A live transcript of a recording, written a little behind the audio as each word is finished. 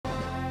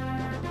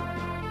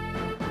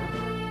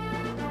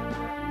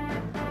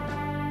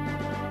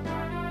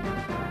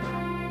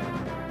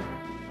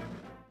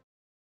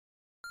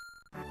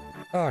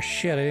Oh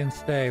shit, I didn't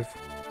save.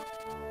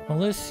 Well,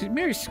 this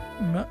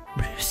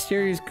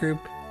mysterious group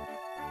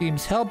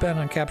seems hell-bent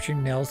on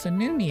capturing Nils and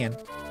Ninian.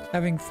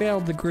 Having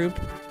failed the group,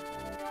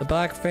 the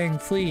Black Fang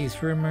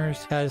flees.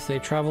 Rumors has they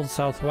traveled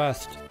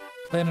southwest.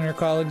 Lynn and her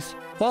colleagues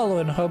follow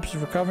in hopes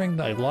of recovering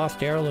the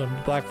lost heirloom.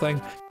 The Black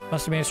Fang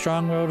must have made a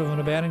strong road of an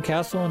abandoned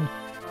castle in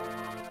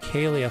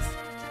Kaliath.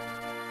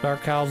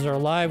 Dark owls are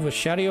alive with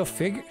shadowy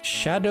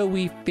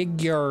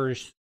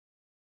figures.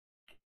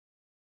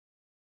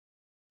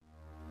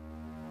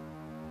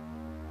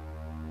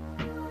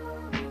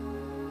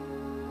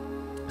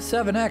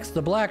 "7X,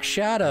 the Black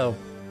Shadow."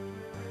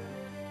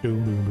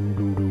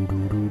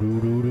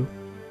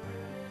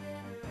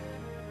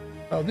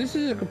 Oh, this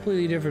is a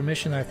completely different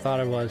mission than I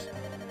thought it was.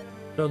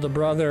 So the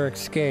brother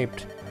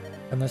escaped,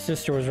 and the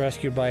sister was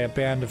rescued by a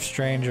band of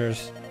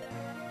strangers.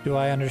 Do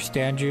I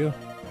understand you?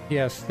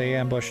 Yes, they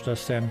ambushed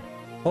us and...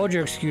 Hold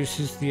your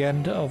excuses, the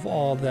end's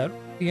all that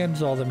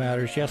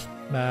matters. Yes,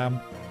 ma'am.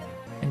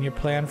 And your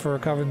plan for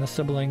recovering the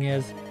sibling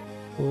is...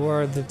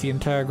 Word that the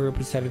entire group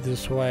is headed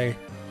this way,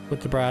 with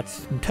the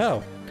brats in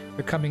tow.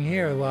 They're coming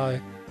here. Why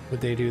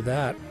would they do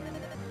that?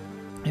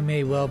 It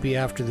may well be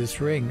after this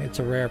ring. It's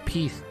a rare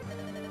piece.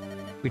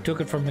 We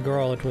took it from the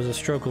girl. It was a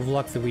stroke of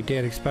luck that we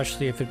did,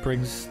 especially if it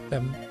brings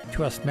them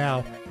to us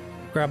now.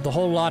 Grab the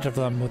whole lot of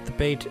them with the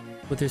bait,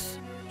 with this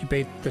to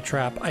bait the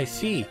trap. I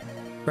see.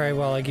 Very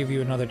well, I give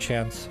you another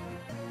chance.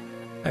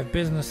 I have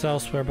business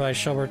elsewhere, but I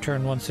shall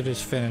return once it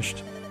is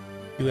finished.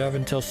 You have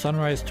until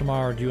sunrise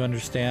tomorrow, do you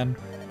understand?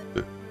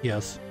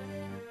 Yes.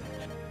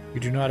 You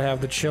do not have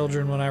the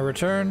children when I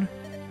return?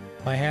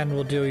 My hand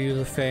will deal you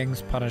the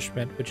Fang's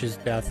punishment, which is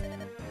death.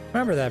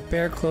 Remember that,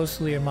 bear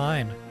closely in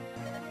mind.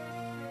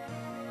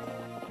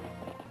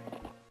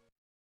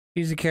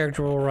 He's a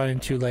character we'll run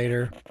into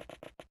later.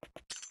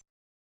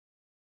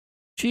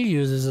 She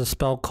uses a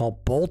spell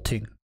called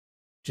bolting,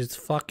 which is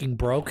fucking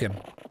broken.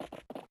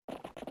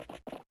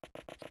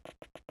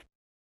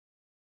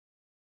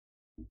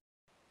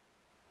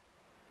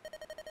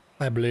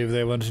 I believe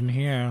they went in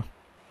here.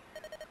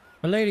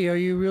 My lady, are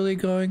you really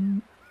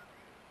going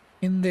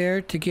in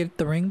there to get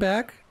the ring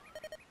back?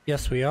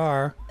 Yes, we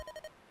are.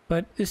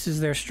 But this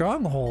is their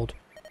stronghold.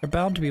 They're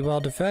bound to be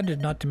well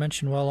defended, not to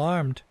mention well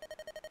armed.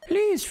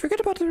 Please, forget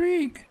about the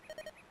ring.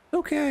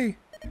 Okay.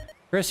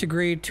 Chris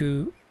agreed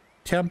to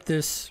attempt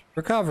this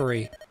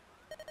recovery.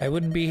 I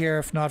wouldn't be here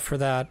if not for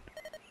that.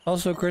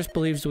 Also, Chris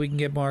believes that we can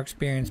get more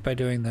experience by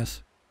doing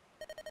this.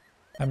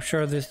 I'm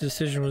sure this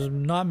decision was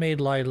not made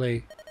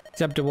lightly.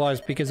 Except it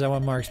was, because I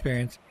want more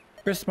experience.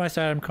 Chris, my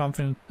side, I'm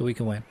confident that we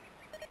can win.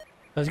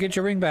 Let's get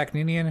your ring back,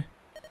 Ninian.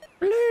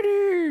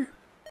 Lady!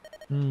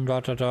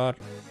 Dot dot dot.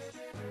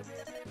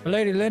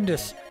 Lady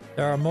Lindis,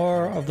 there are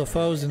more of the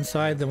foes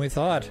inside than we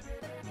thought.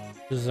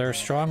 This is our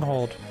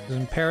stronghold. It is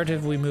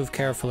imperative we move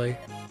carefully.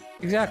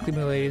 Exactly,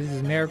 milady. This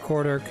is an air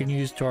corridor can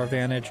use to our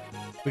advantage.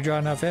 If we draw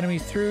enough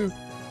enemies through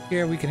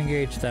here, we can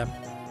engage them.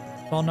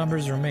 Small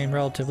numbers remain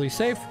relatively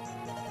safe.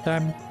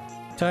 Time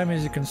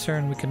is a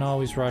concern, we can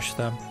always rush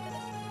them.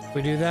 If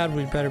we do that,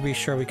 we'd better be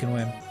sure we can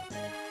win.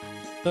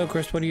 So,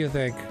 Chris, what do you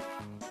think?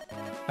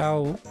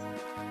 How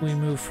we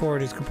move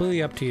forward is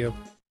completely up to you.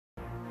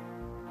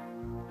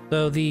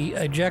 So the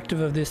objective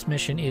of this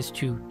mission is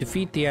to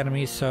defeat the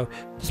enemies, so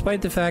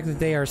despite the fact that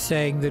they are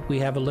saying that we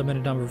have a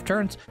limited number of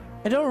turns,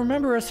 I don't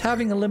remember us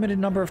having a limited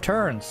number of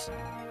turns.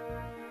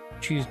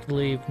 Choose to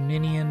leave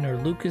Ninian or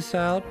Lucas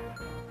out.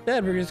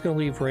 Instead, we're just going to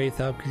leave Wraith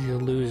out because he's a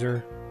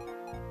loser.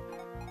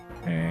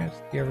 And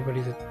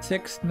everybody's at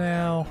 6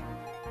 now.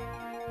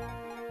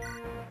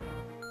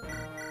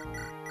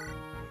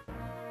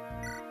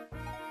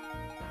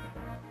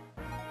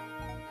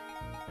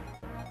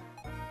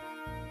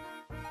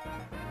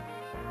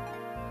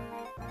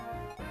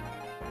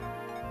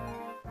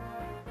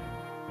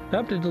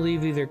 Tempted to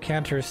leave either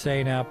Kent or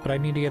Sane out, but I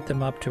need to get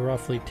them up to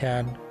roughly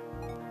 10.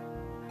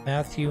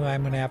 Matthew,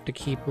 I'm gonna have to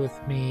keep with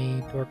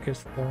me.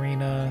 Dorcas,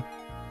 Lorena.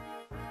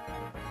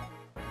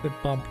 Could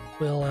bump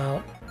Will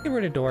out. Get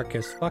rid of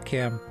Dorcas. Fuck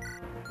him.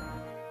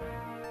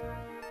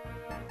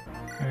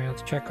 Alright,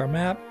 let's check our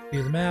map.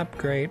 View the map.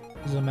 Great.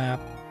 This is a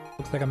map.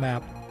 Looks like a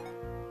map.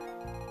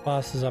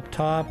 Boss is up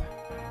top.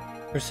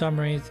 For some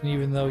reason,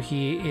 even though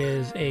he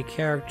is a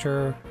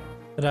character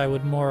that I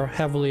would more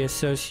heavily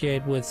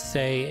associate with,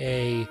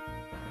 say,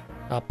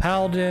 a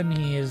paladin,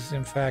 he is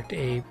in fact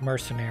a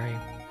mercenary.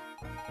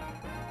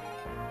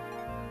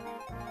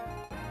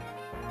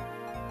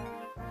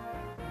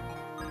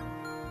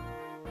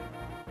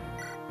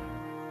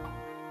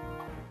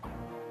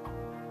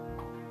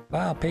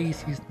 Wow,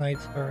 Pacey's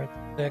Knights are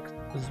at 6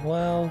 as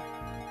well.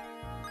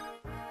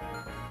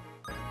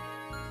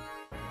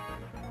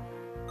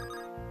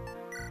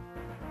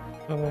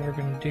 So what we're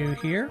gonna do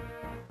here.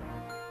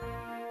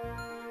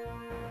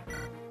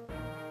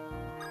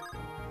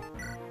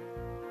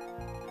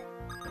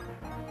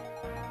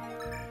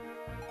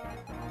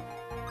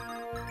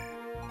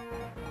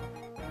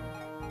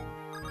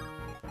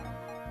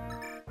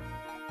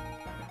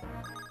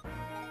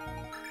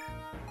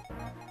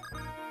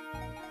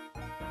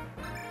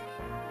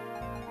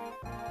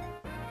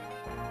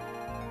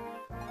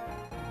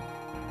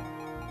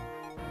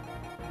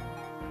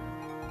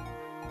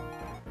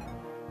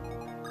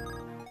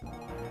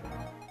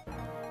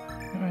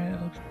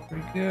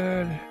 Pretty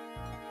good.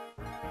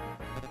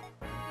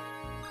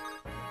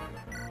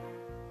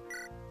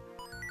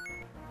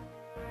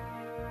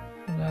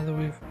 Now that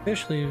we've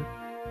officially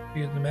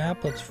viewed the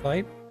map, let's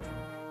fight.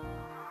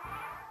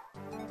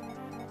 A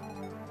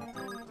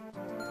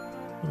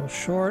little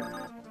short.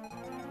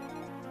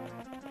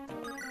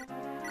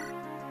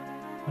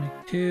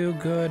 22,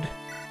 good.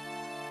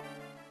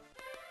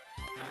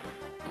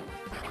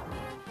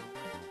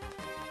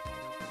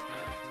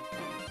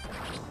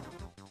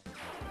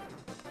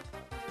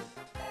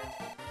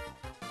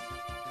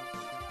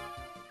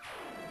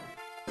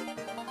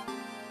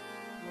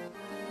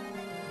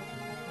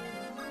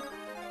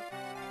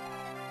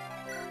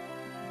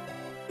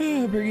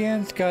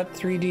 Brigand's got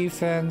 3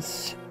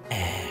 defense.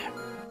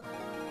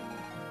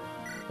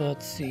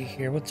 Let's see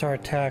here. What's our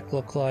attack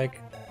look like?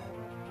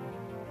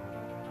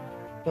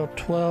 So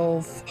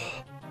 12.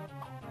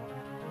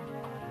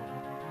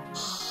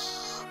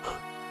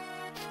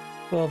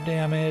 12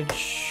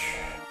 damage.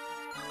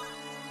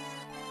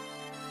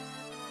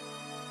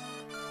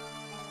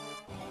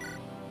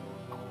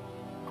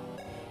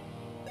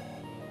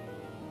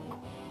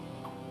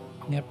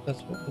 Yep,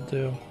 that's what we'll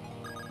do.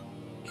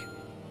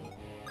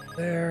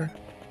 There.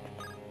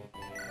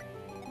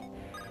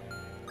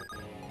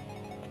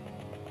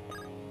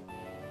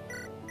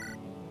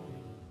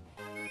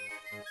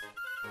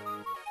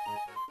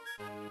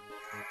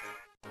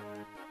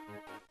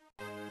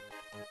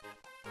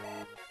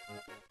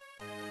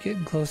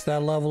 Getting close to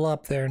that level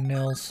up there,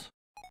 Nils.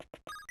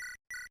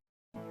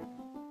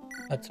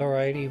 That's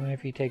alright, even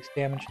if he takes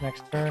damage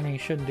next turn, he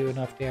shouldn't do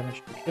enough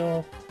damage to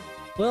kill.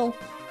 Well,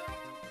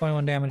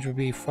 21 damage would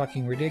be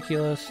fucking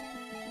ridiculous.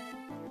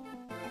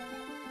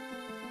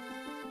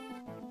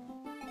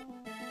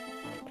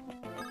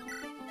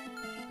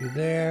 Do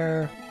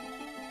there.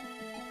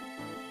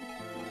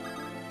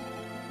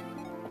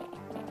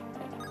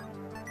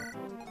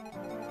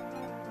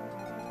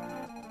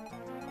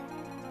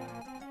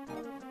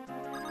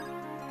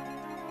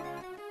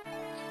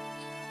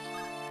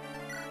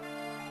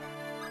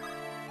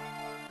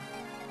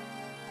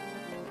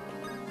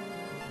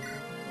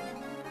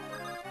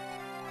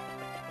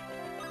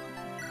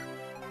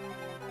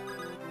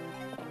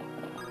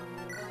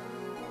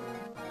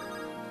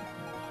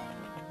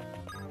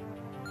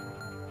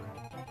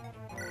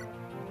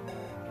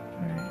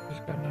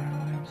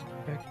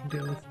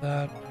 Deal with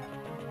that.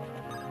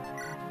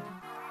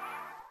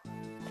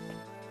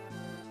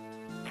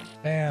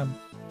 Bam.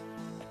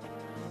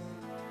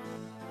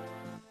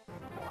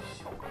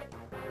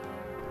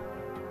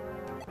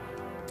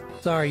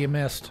 Sorry, you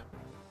missed.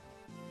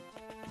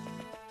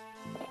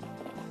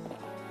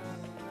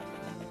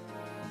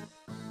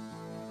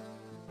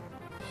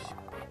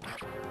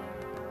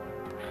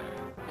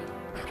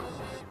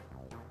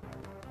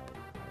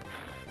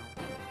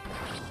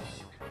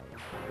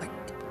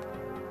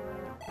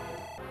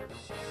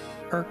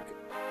 Irk.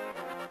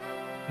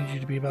 Need you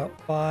to be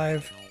about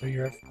 5, so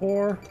you're at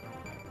 4.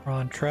 We're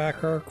on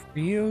track, Irk, for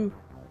you.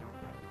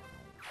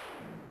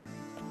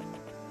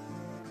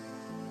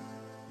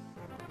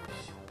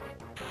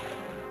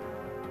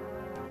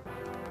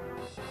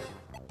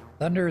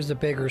 Thunder is a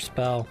bigger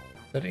spell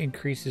that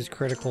increases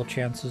critical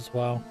chance as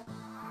well.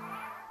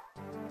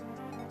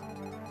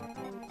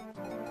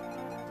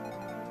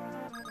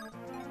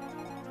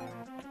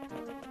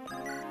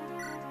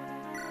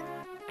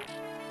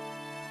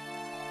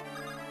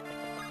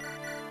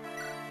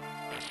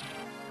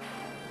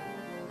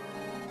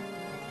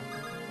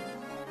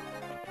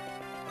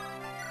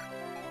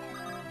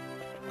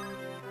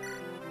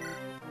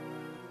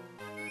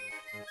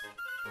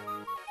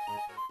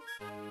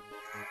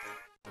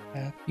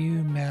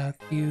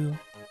 Matthew.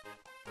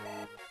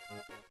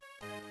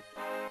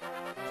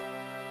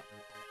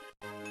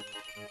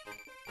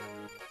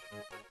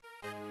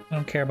 I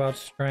don't care about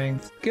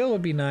strength. Skill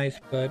would be nice,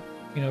 but,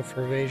 you know,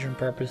 for evasion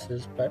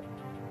purposes, but...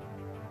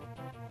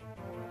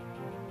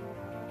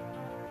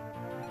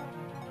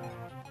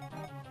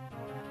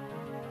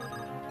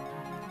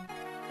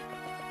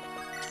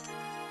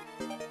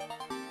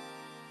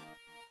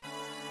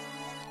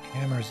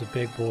 Hammer's a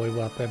big boy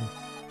weapon.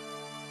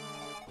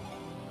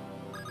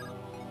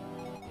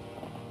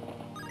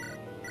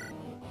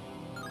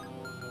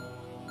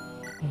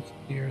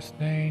 You're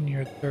staying,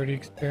 you're 30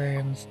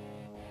 experience,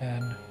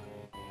 and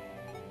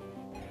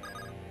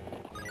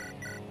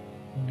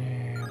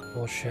nah,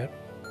 bullshit.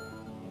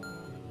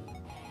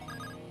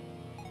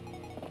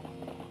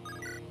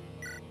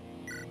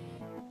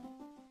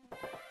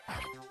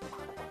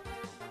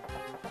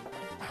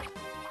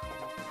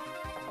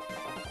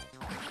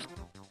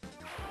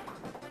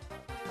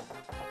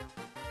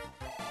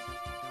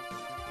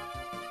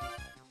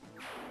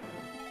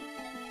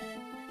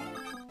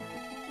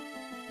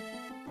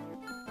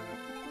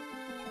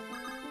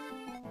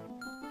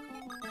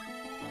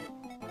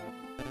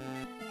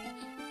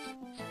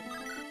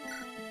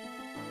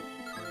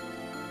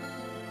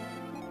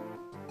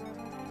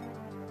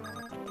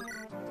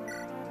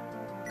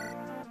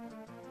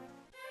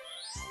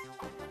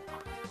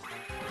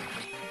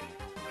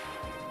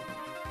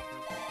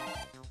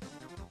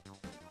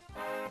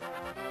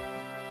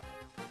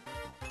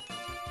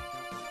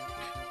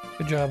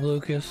 Good job,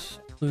 Lucas.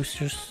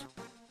 Lucius.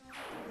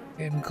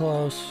 Getting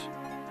close.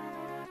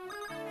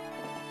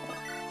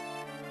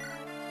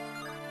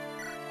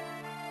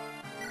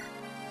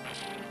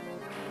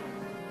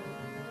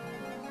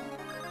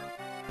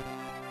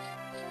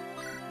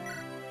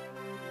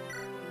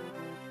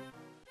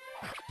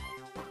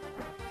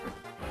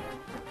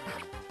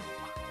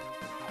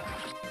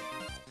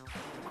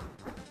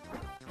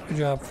 Good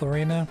job,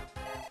 Florina.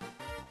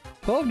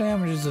 12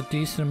 damage is a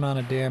decent amount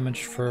of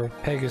damage for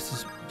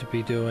Pegasus to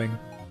be doing.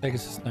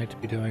 Pegasus Knight to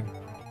be doing.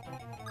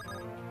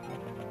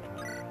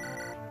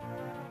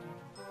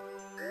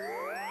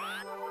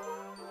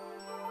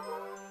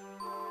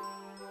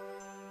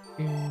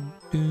 Boom,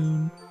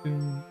 boom,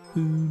 boom,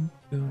 boom,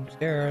 boom.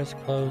 Stairs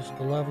close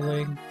to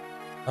leveling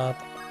up.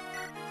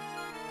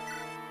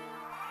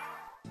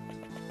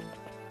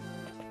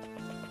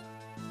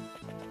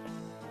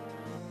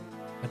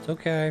 That's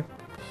okay.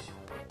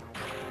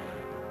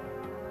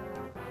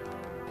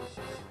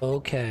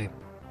 Okay.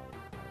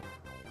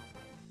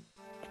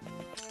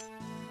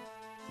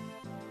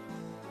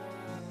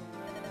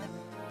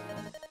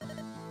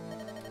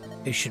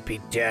 They should be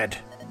dead.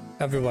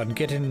 Everyone,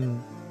 get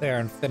in there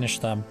and finish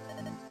them.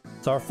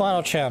 It's our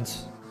final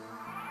chance.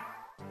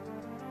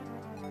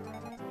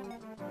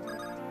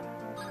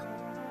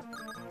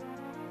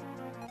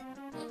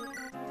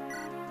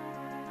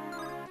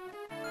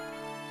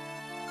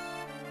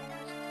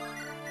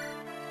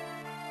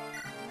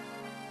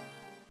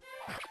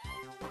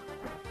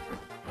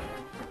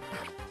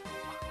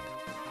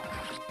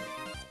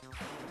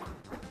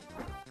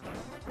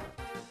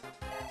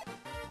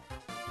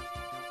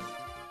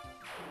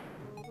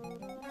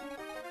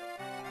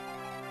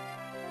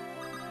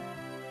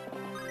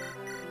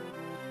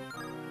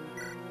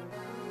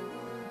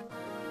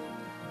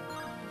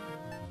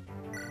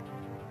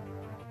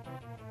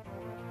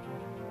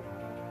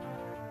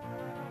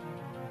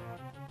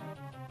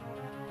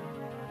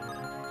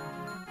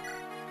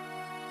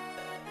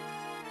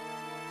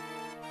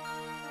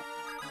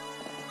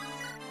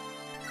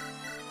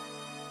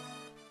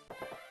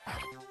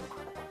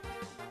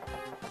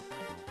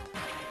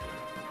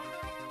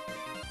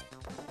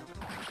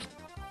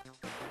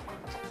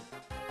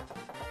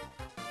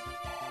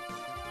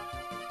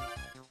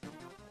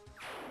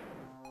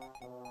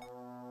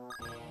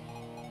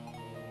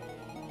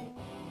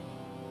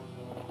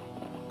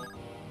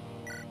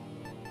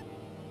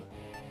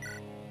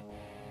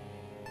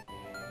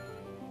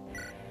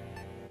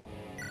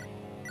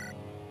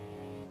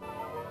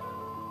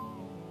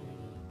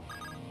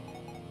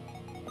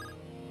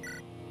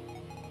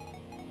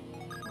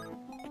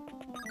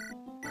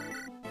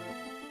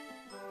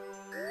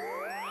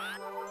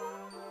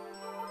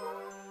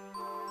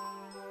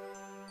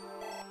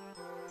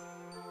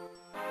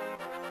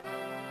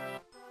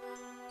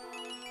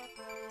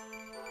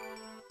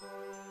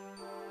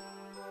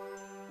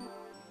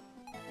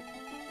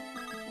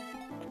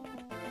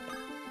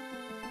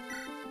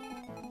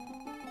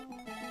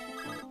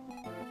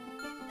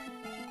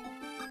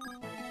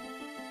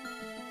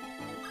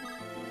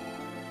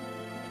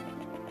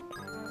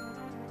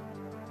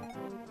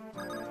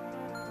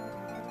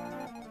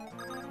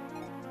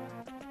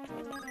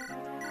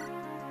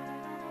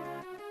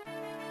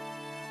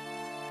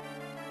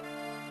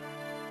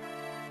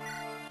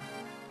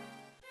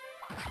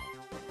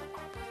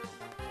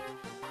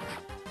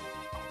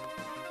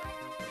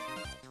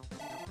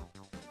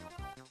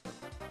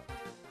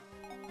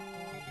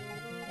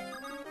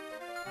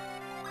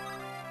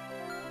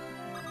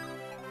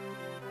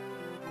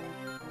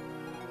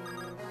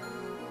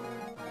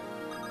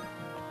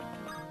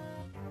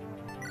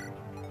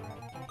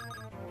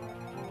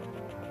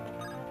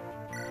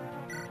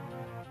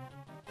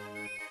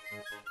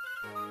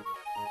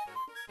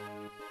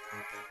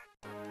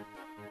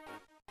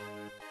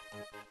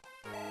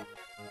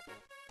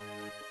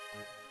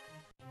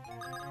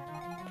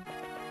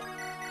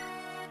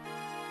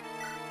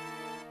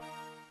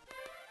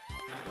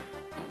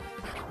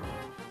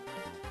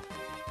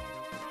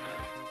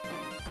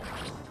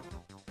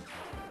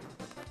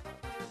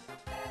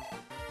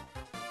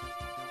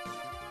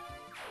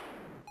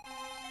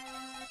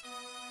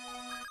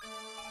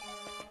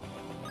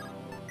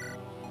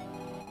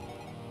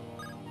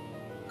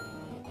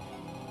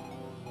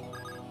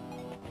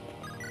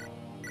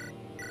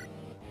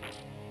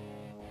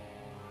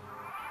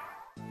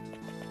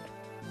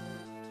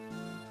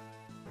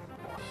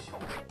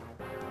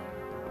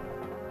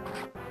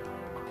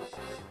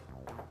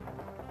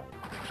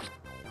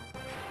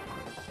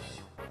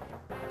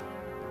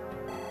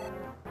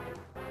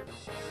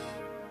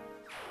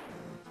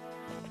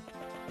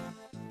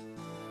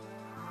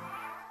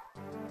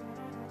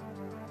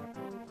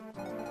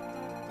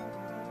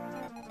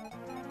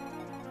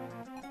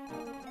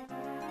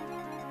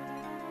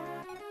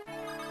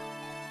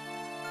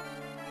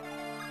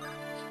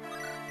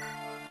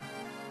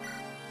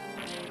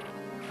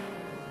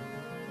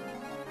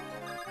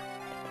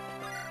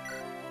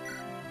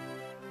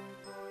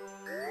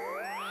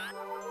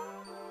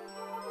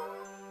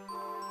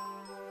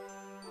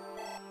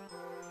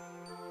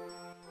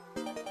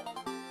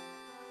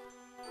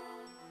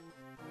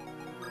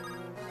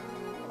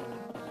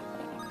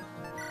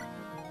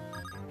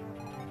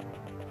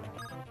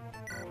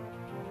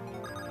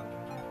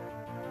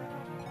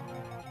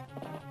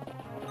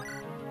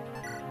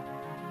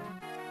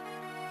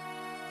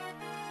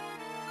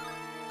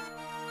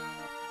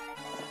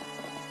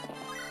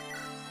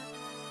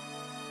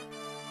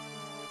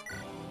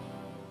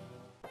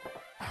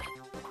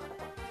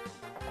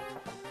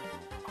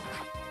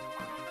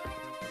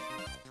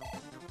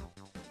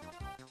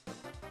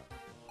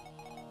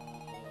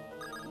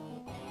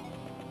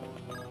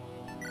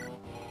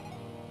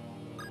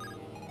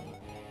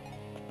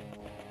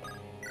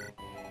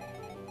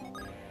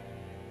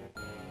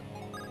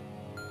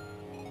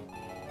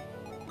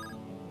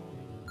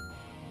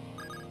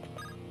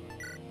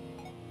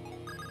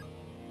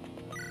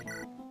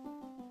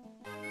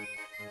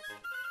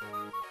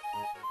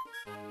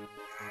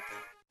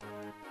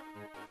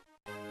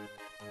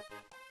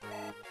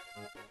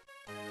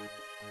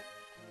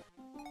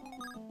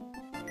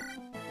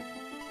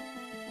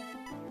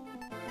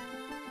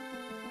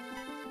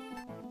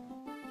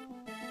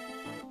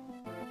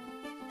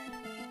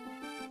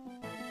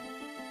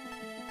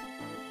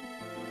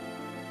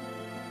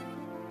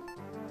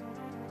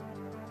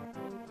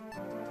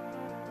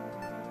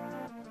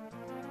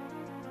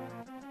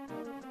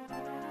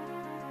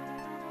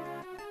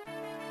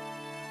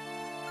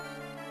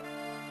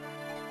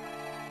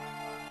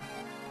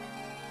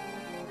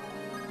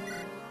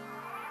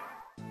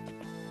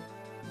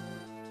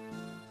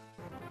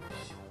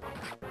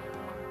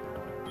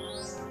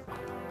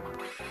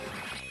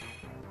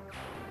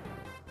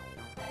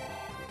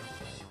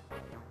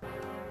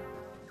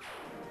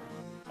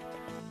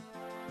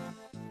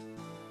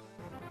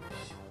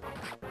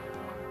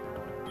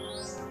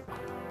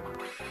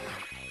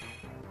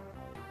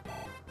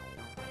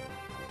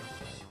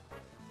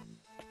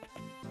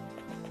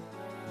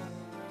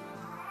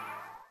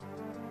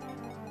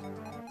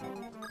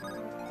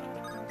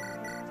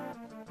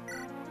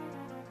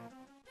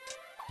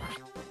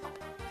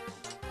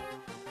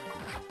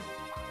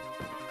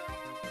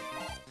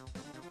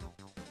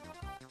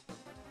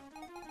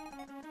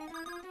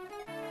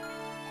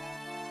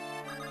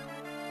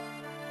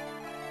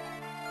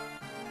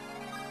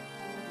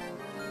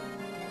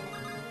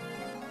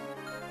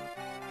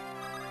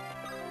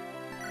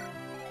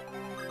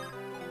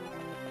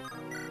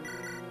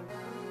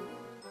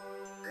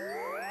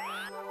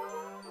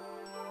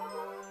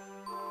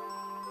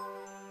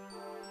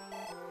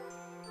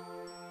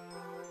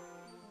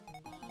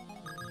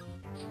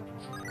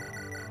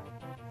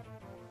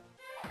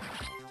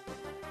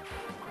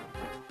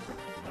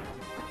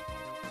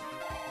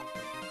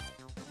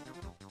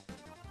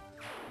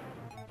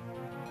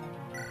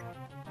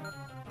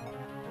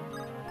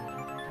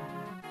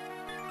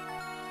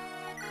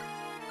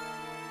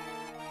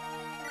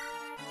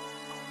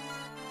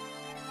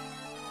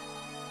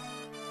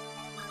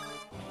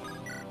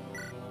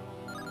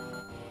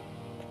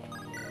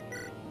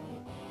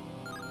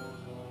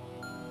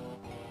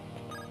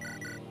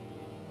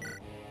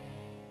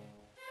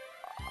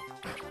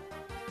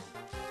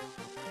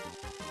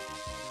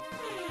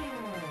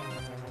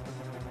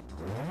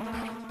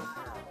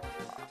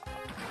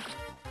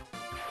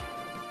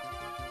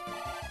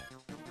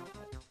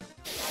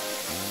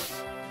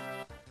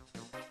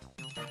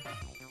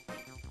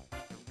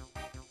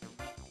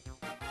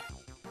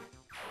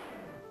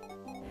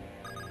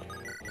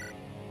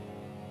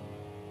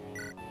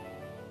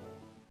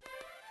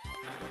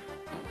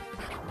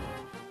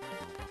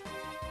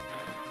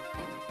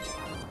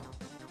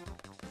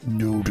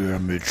 No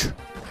damage.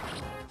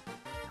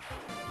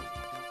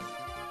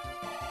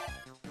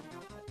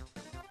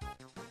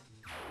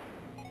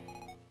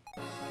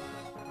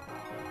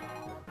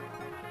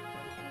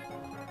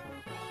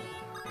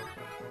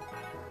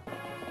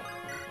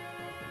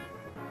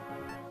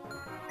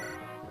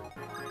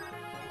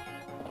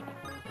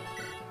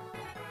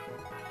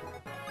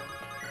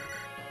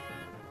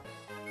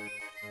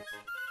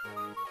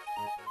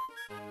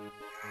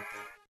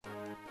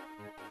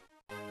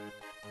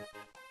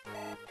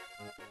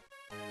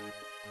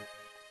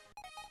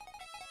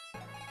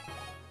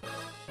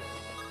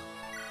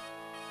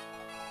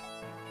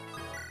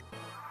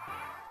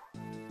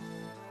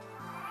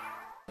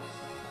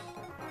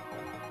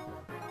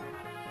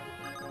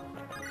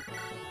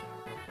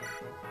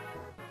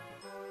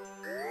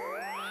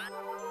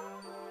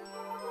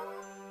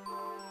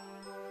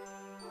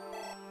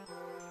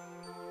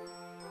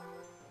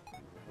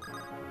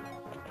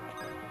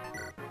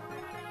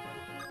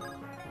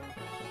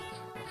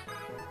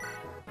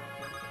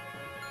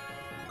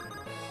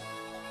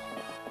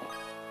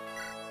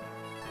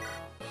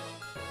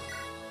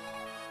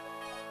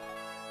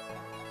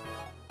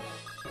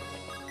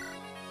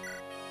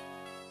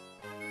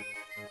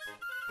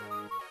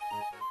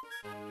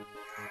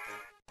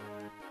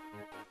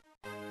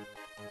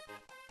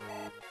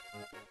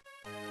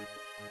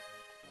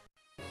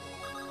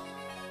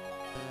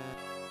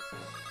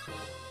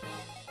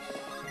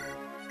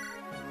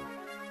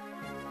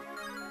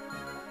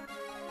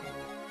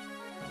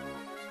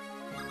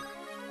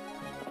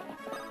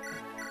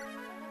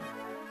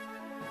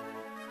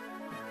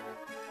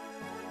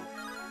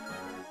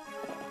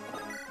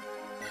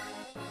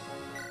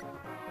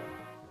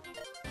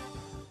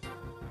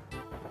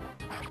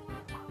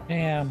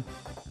 Damn.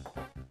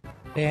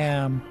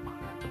 Damn.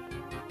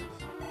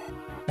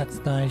 That's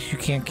nice. You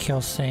can't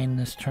kill Sane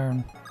this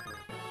turn.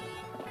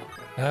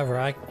 However,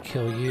 I can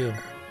kill you.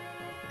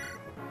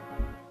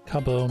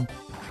 Kaboom.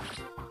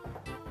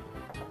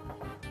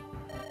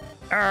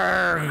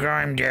 Arrgh,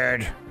 I'm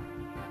dead.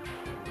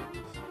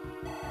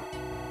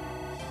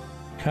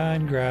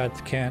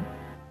 Congrats, Kent.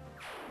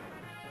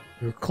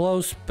 You're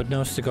close, but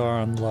no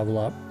cigar on the level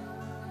up.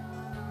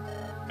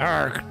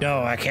 Arrgh,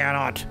 no, I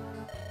cannot.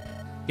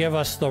 Give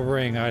us the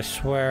ring, I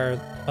swear.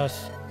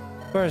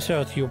 Swear to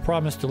oath, you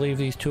promise to leave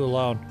these two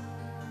alone.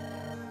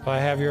 If I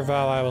have your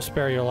vow, I will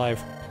spare your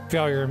life.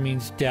 Failure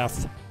means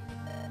death.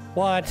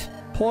 What?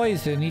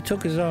 Poison? He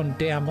took his own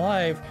damn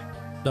life.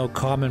 No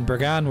common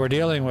brigand we're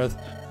dealing with.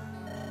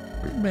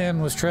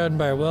 Man was trodden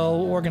by a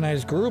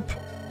well-organized group.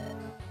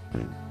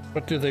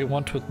 What do they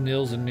want with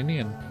Nils and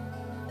Ninian?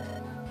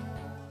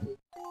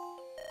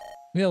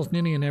 Nils,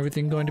 Ninian,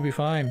 everything going to be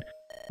fine.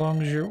 As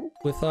long as you're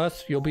with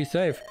us, you'll be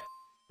safe.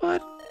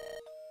 What?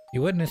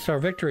 You witnessed our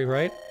victory,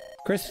 right?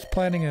 Chris is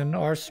planning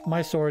on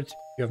my swords.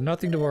 You have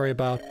nothing to worry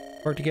about.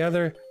 Work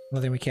together.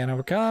 Nothing we can't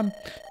overcome.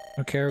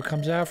 Don't care who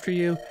comes after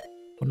you.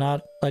 Will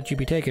not let you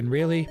be taken,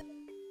 really.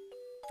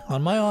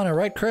 On my honor,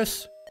 right,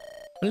 Chris?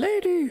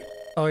 Lady!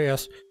 Oh,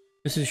 yes.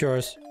 This is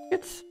yours.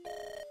 It's...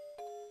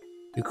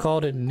 You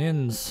called it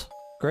Nin's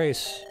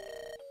Grace.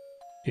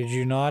 Did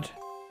you not?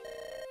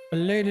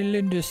 Lady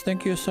Lindis,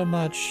 thank you so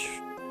much.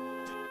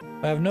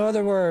 I have no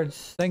other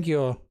words. Thank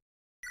you.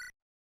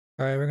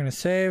 Alright, we're gonna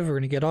save. We're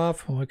gonna get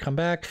off. When we come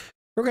back,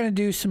 we're gonna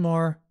do some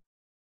more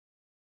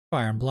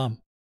Fire Emblem.